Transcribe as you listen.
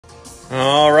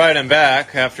All right, I'm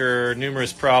back after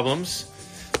numerous problems.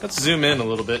 Let's zoom in a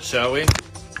little bit, shall we?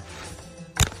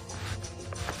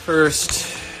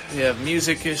 First, we have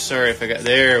music. Sorry if I got...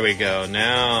 There we go.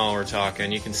 Now we're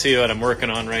talking. You can see what I'm working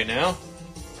on right now.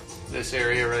 This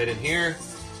area right in here.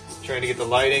 Trying to get the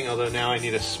lighting, although now I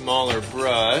need a smaller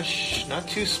brush. Not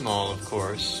too small, of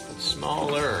course, but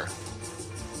smaller.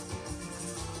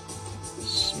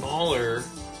 Smaller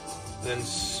than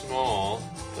small,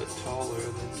 but taller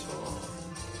than tall.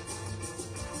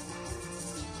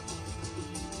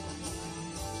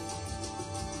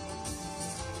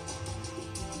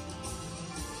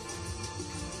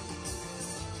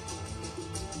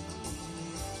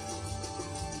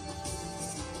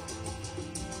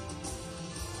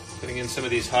 Putting in some of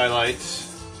these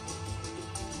highlights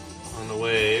on the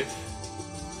wave.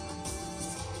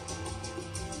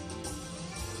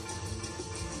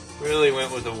 Really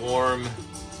went with a warm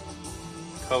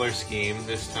color scheme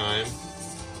this time.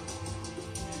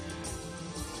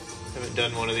 Haven't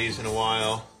done one of these in a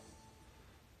while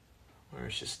where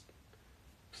it's just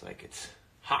looks like it's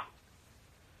hot.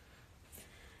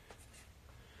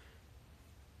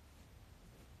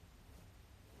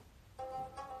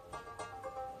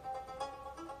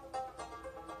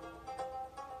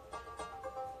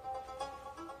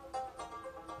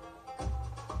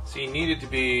 So you need it to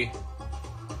be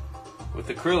with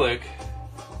acrylic.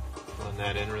 Run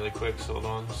that in really quick, so hold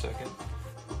on a second.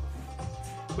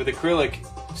 With acrylic,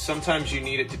 sometimes you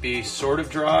need it to be sort of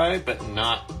dry, but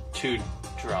not too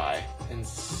dry. And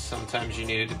sometimes you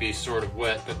need it to be sort of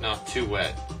wet, but not too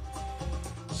wet.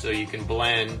 So you can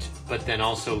blend, but then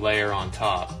also layer on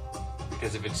top.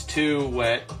 Because if it's too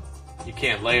wet, you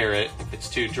can't layer it. If it's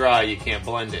too dry, you can't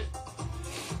blend it.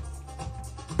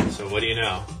 So what do you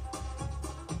know?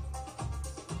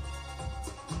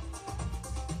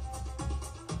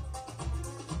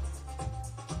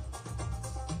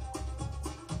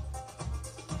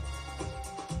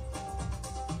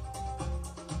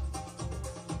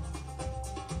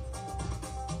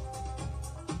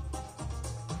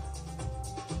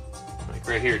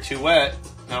 Right here, too wet,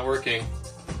 not working.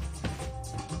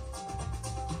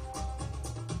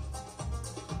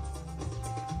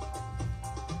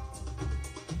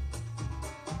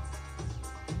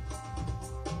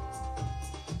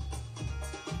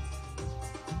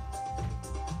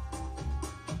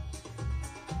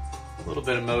 A little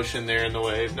bit of motion there in the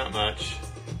wave, not much.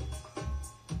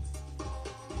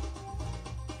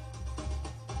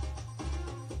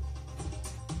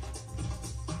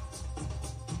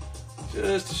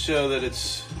 Just to show that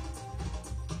it's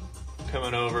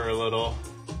coming over a little.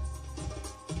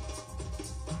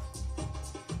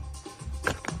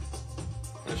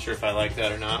 Not sure if I like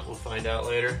that or not. We'll find out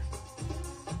later.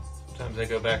 Sometimes I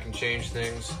go back and change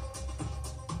things.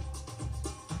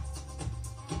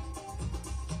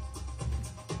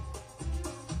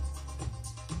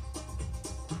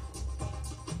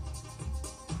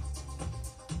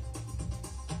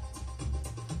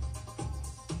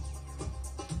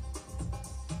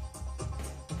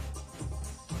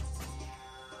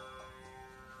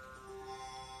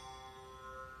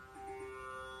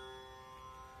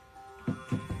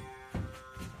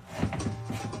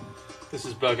 This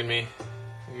is bugging me.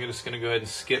 I'm just going to go ahead and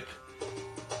skip.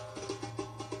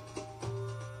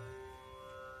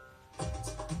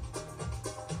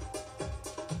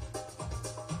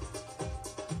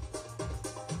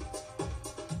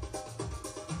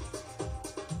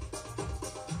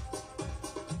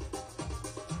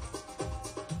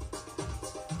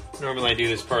 Normally I do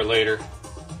this part later.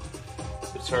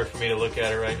 It's hard for me to look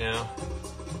at it right now.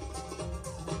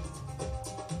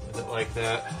 With it like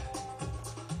that.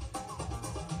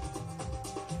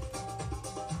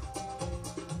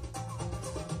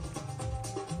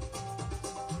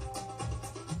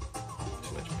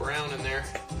 Brown in there.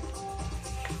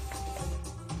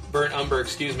 Burnt umber,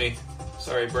 excuse me.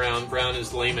 Sorry, brown. Brown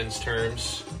is layman's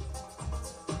terms.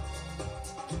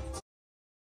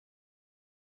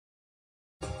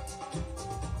 Have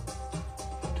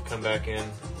to come back in.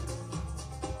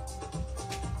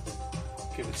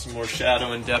 Give it some more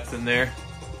shadow and depth in there.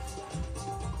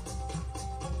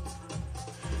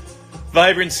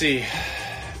 Vibrancy.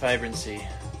 Vibrancy.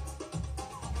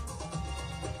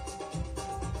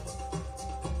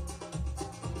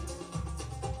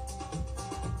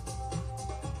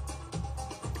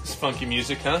 Funky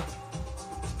music, huh?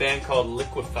 It's a band called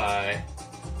Liquify.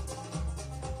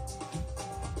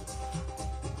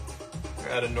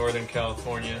 They're out of Northern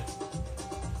California.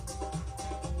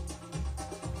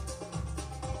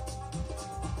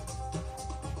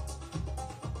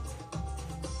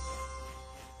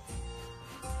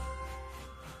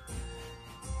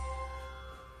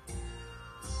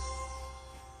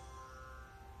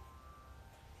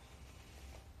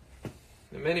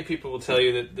 Many people will tell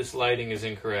you that this lighting is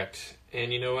incorrect.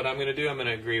 And you know what I'm going to do? I'm going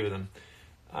to agree with them.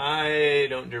 I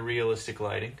don't do realistic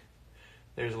lighting.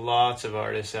 There's lots of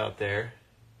artists out there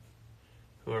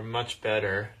who are much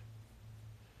better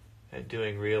at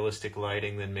doing realistic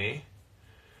lighting than me.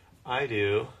 I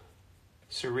do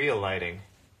surreal lighting.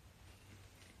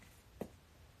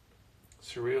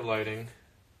 Surreal lighting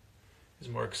is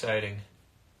more exciting.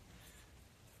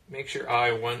 Makes your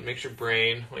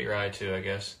brain, well, your eye too, I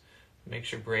guess,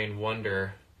 makes your brain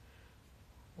wonder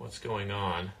what's going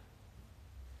on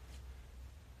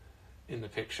in the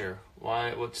picture.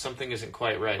 Something isn't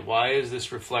quite right. Why is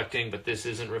this reflecting but this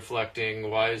isn't reflecting?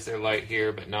 Why is there light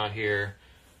here but not here?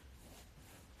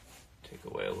 Take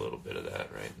away a little bit of that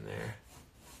right in there.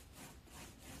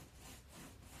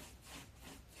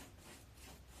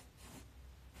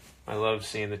 I love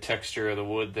seeing the texture of the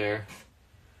wood there.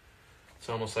 It's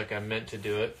almost like I meant to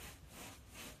do it.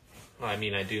 Well, I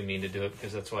mean, I do mean to do it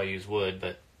because that's why I use wood,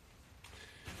 but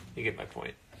you get my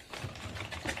point.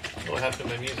 What happened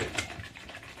to my music?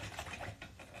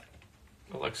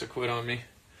 Alexa quit on me.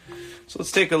 So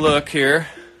let's take a look here.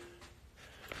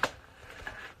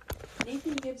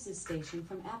 Nathan Gibbs' station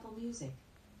from Apple Music.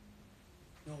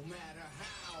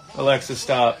 Alexa,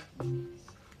 stop.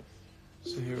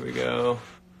 So here we go.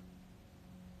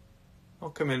 I'll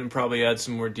come in and probably add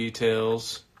some more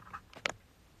details.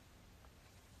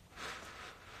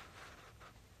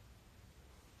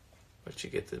 But you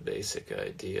get the basic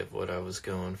idea of what I was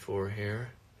going for here.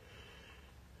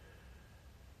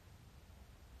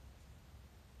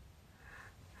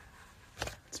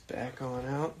 Let's back on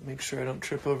out. Make sure I don't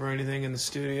trip over anything in the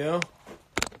studio.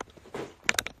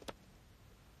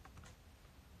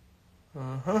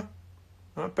 Not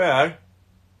bad.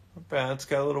 Not bad. It's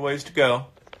got a little ways to go.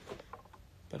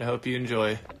 But I hope you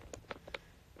enjoy.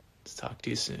 Let's talk to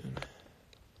you soon.